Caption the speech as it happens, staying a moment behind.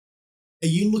Are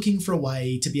you looking for a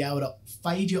way to be able to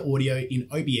fade your audio in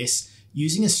OBS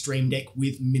using a Stream Deck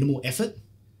with minimal effort?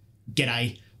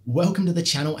 G'day, welcome to the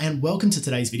channel and welcome to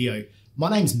today's video. My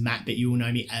name's Matt, but you will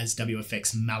know me as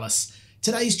WFX Malice.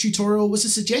 Today's tutorial was a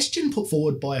suggestion put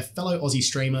forward by a fellow Aussie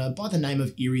streamer by the name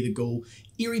of Eerie the Ghoul.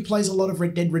 Eerie plays a lot of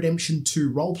Red Dead Redemption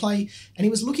 2 roleplay, and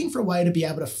he was looking for a way to be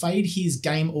able to fade his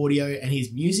game audio and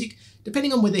his music,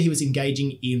 depending on whether he was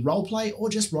engaging in roleplay or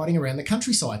just riding around the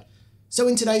countryside. So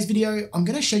in today's video, I'm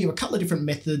going to show you a couple of different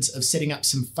methods of setting up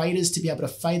some faders to be able to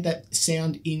fade that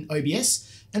sound in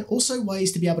OBS, and also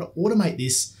ways to be able to automate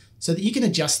this so that you can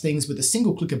adjust things with a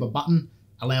single click of a button,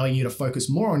 allowing you to focus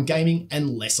more on gaming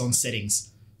and less on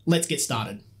settings. Let's get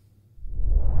started.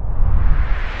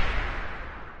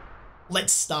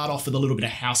 Let's start off with a little bit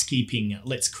of housekeeping.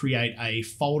 Let's create a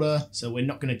folder. So we're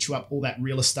not going to chew up all that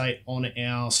real estate on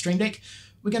our Stream Deck.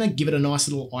 We're going to give it a nice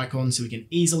little icon so we can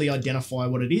easily identify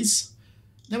what it is.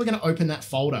 Then we're going to open that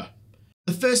folder.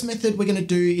 The first method we're going to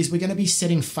do is we're going to be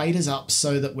setting faders up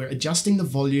so that we're adjusting the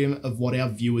volume of what our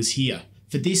viewers hear.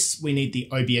 For this, we need the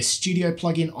OBS Studio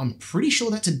plugin. I'm pretty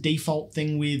sure that's a default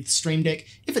thing with Stream Deck.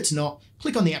 If it's not,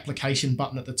 click on the application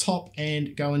button at the top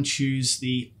and go and choose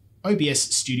the OBS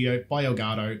Studio by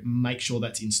Elgato. Make sure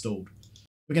that's installed.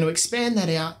 We're going to expand that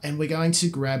out and we're going to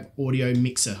grab Audio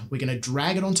Mixer. We're going to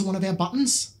drag it onto one of our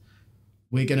buttons.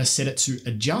 We're going to set it to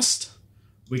adjust.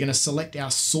 We're going to select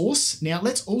our source. Now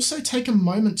let's also take a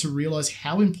moment to realize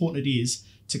how important it is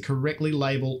to correctly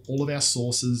label all of our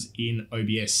sources in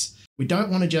OBS. We don't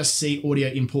want to just see audio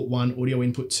input 1, audio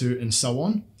input 2, and so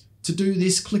on. To do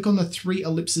this, click on the 3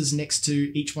 ellipses next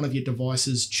to each one of your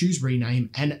devices, choose rename,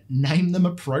 and name them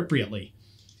appropriately.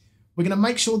 We're going to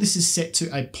make sure this is set to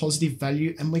a positive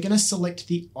value, and we're going to select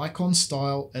the icon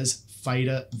style as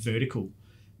fader vertical.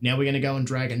 Now we're going to go and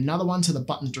drag another one to the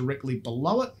button directly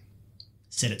below it.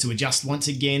 Set it to adjust once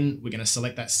again. We're going to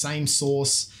select that same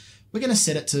source. We're going to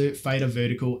set it to fader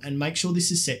vertical and make sure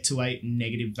this is set to a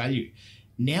negative value.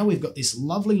 Now we've got this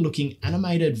lovely looking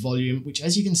animated volume, which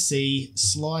as you can see,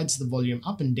 slides the volume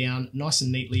up and down nice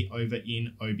and neatly over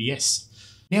in OBS.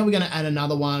 Now we're going to add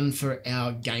another one for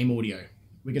our game audio.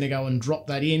 We're going to go and drop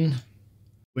that in.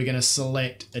 We're going to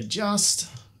select adjust.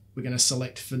 We're going to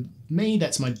select, for me,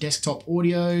 that's my desktop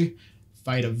audio,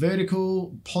 fader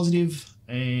vertical, positive,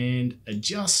 and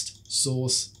adjust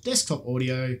source, desktop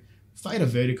audio, fader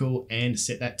vertical, and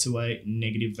set that to a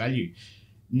negative value.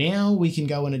 Now we can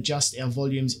go and adjust our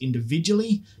volumes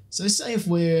individually. So say if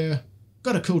we've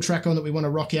got a cool track on that we want to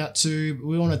rock out to,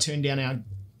 we want to turn down our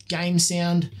game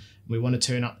sound, we want to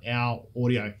turn up our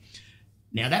audio.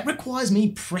 Now that requires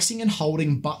me pressing and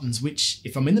holding buttons, which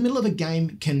if I'm in the middle of a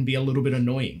game can be a little bit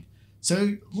annoying.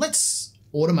 So let's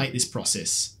automate this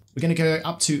process. We're going to go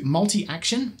up to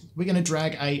multi-action. We're going to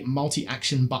drag a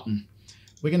multi-action button.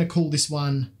 We're going to call this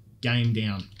one game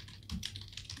down.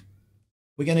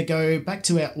 We're going to go back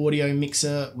to our audio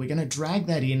mixer. We're going to drag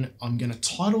that in. I'm going to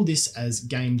title this as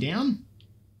game down.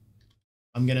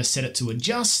 I'm going to set it to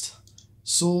adjust,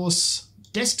 source,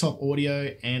 desktop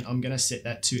audio, and I'm going to set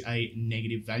that to a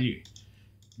negative value.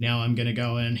 Now I'm going to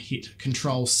go and hit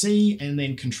Control C and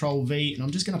then Control V, and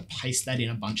I'm just going to paste that in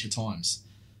a bunch of times.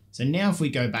 So now if we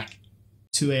go back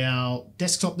to our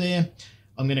desktop there,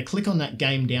 I'm going to click on that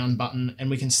game down button and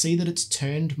we can see that it's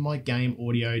turned my game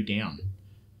audio down.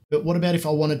 But what about if I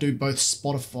want to do both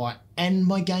Spotify and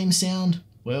my game sound?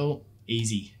 Well,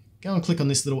 easy. Go and click on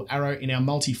this little arrow in our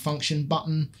multi-function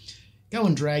button. Go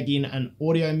and drag in an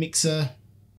audio mixer.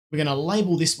 We're going to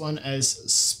label this one as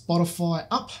Spotify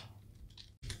up.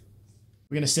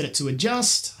 We're going to set it to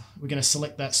adjust. We're going to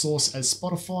select that source as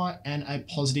Spotify and a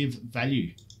positive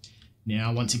value.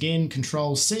 Now, once again,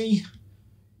 Control C,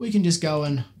 we can just go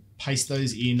and paste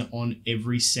those in on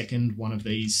every second one of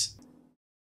these.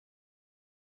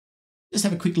 Just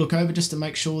have a quick look over just to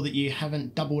make sure that you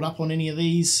haven't doubled up on any of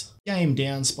these. Game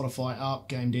down, Spotify up,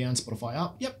 game down, Spotify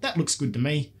up. Yep, that looks good to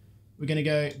me. We're going to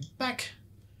go back,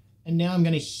 and now I'm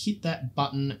going to hit that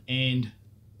button, and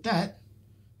that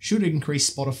should increase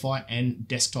Spotify and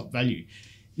desktop value.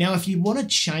 Now, if you want to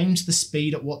change the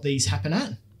speed at what these happen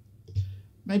at,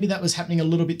 maybe that was happening a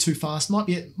little bit too fast, might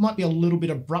be a little bit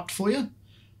abrupt for you.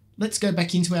 Let's go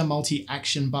back into our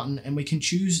multi-action button and we can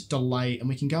choose delay, and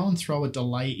we can go and throw a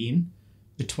delay in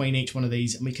between each one of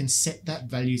these, and we can set that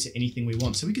value to anything we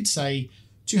want. So we could say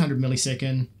 200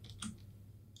 millisecond.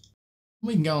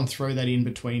 We can go and throw that in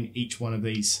between each one of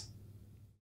these.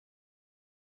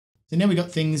 So now we've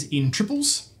got things in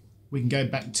triples. We can go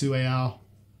back to our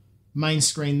main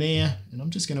screen there, and I'm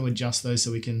just going to adjust those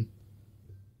so we can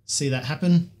see that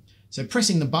happen. So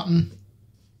pressing the button,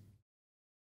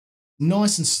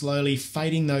 nice and slowly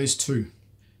fading those two.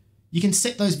 You can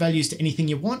set those values to anything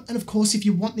you want. And of course, if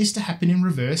you want this to happen in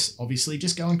reverse, obviously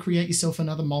just go and create yourself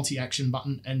another multi-action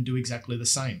button and do exactly the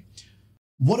same.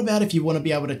 What about if you want to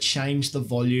be able to change the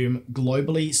volume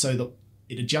globally so that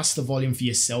it adjusts the volume for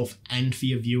yourself and for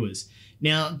your viewers?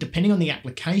 Now, depending on the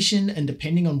application and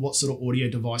depending on what sort of audio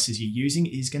devices you're using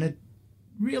is going to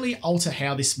really alter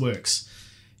how this works.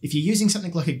 If you're using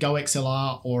something like a Go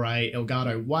XLR or a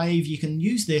Elgato Wave, you can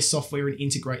use their software and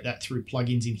integrate that through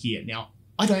plugins in here. Now,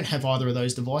 I don't have either of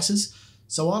those devices,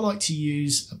 so I like to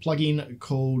use a plugin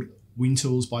called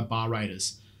WinTools by Bar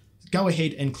Raiders. Go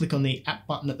ahead and click on the app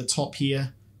button at the top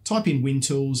here, type in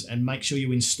WinTools and make sure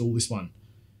you install this one.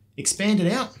 Expand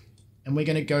it out, and we're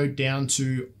going to go down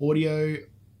to audio.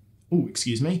 We're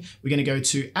going to go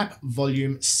to app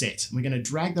volume set. We're going to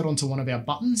drag that onto one of our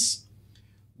buttons.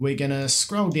 We're going to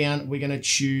scroll down. We're going to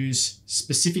choose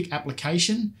specific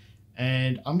application,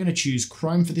 and I'm going to choose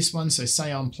Chrome for this one. So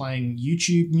say I'm playing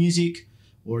YouTube music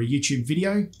or a YouTube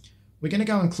video. We're going to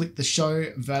go and click the show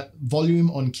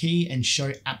volume on key and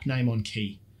show app name on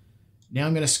key. Now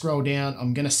I'm going to scroll down.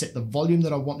 I'm going to set the volume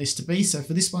that I want this to be. So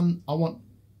for this one, I want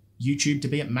YouTube to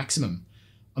be at maximum.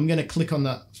 I'm going to click on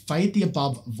the fade the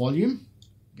above volume.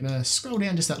 I'm going to scroll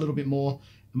down just that little bit more,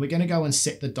 and we're going to go and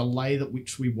set the delay at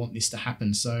which we want this to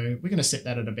happen. So we're going to set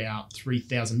that at about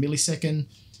 3000 millisecond.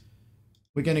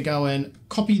 We're going to go and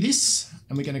copy this,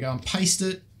 and we're going to go and paste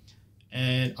it,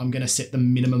 and I'm going to set the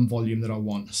minimum volume that I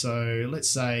want. So let's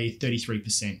say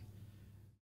 33%.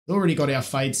 We've already got our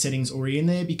fade settings already in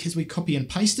there because we copy and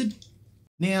pasted.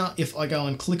 Now, if I go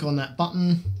and click on that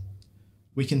button,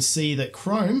 we can see that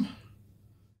Chrome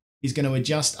is going to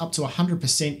adjust up to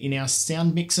 100% in our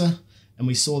sound mixer, and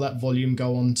we saw that volume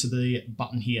go on to the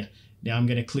button here. Now I'm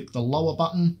going to click the lower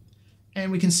button,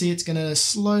 and we can see it's going to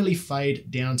slowly fade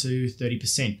down to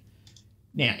 30%.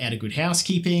 Now, out of good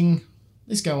housekeeping,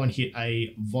 let's go and hit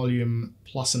a volume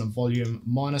plus and a volume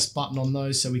minus button on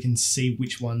those so we can see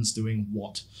which one's doing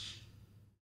what.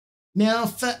 Now,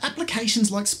 for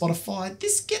applications like Spotify,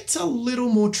 this gets a little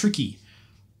more tricky.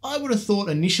 I would have thought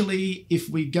initially if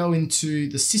we go into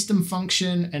the system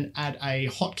function and add a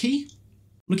hotkey,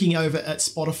 looking over at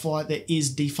Spotify, there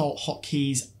is default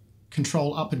hotkeys,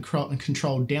 control up and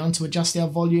control down to adjust our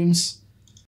volumes.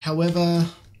 However,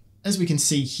 as we can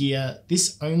see here,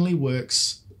 this only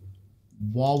works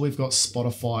while we've got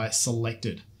Spotify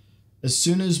selected. As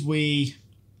soon as we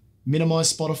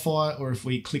minimize Spotify, or if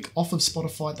we click off of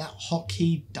Spotify, that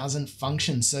hotkey doesn't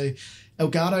function. So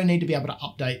Elgato need to be able to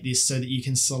update this so that you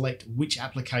can select which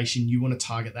application you want to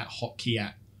target that hotkey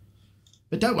at.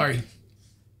 But don't worry,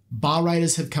 Bar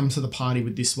Raiders have come to the party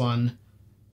with this one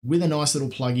with a nice little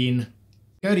plugin.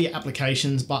 Go to your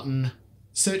applications button,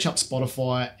 search up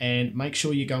Spotify, and make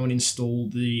sure you go and install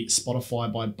the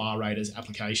Spotify by Bar Raiders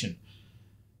application.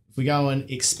 If we go and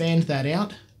expand that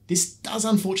out, this does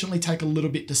unfortunately take a little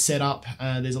bit to set up.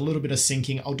 There's a little bit of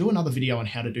syncing. I'll do another video on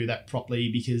how to do that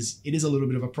properly because it is a little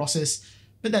bit of a process,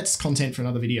 but that's content for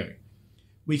another video.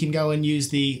 We can go and use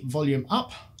the volume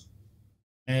up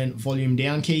and volume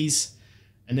down keys,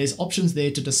 and there's options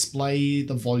there to display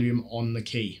the volume on the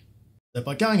key. So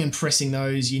by going and pressing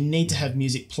those, you need to have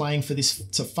music playing for this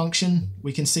to function.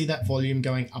 We can see that volume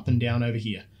going up and down over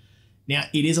here. Now,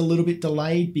 it is a little bit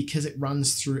delayed because it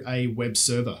runs through a web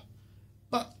server.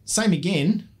 But same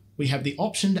again, we have the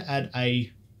option to add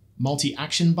a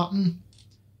multi-action button.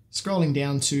 Scrolling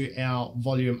down to our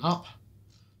volume up.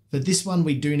 For this one,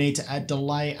 we do need to add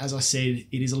delay. As I said,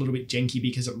 it is a little bit janky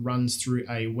because it runs through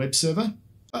a web server.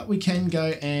 But we can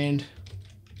go and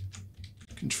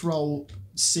Control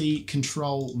C,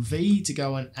 Control V to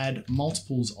go and add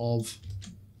multiples of.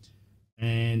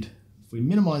 And if we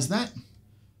minimize that,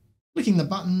 clicking the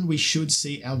button, we should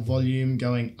see our volume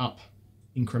going up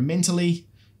incrementally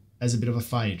as a bit of a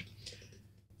fade.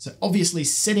 So obviously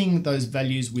setting those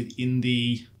values within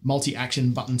the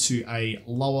multi-action button to a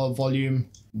lower volume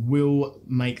will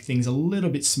make things a little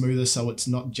bit smoother so it's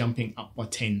not jumping up by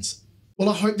tens. Well,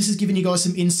 I hope this has given you guys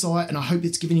some insight, and I hope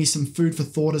it's given you some food for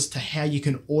thought as to how you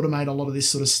can automate a lot of this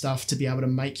sort of stuff to be able to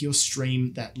make your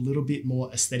stream that little bit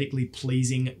more aesthetically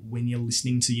pleasing when you're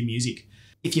listening to your music.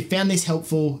 If you found this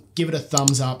helpful, give it a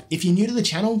thumbs up. If you're new to the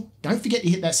channel, don't forget to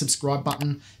hit that subscribe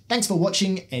button. Thanks for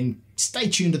watching, and stay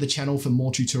tuned to the channel for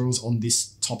more tutorials on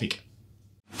this topic.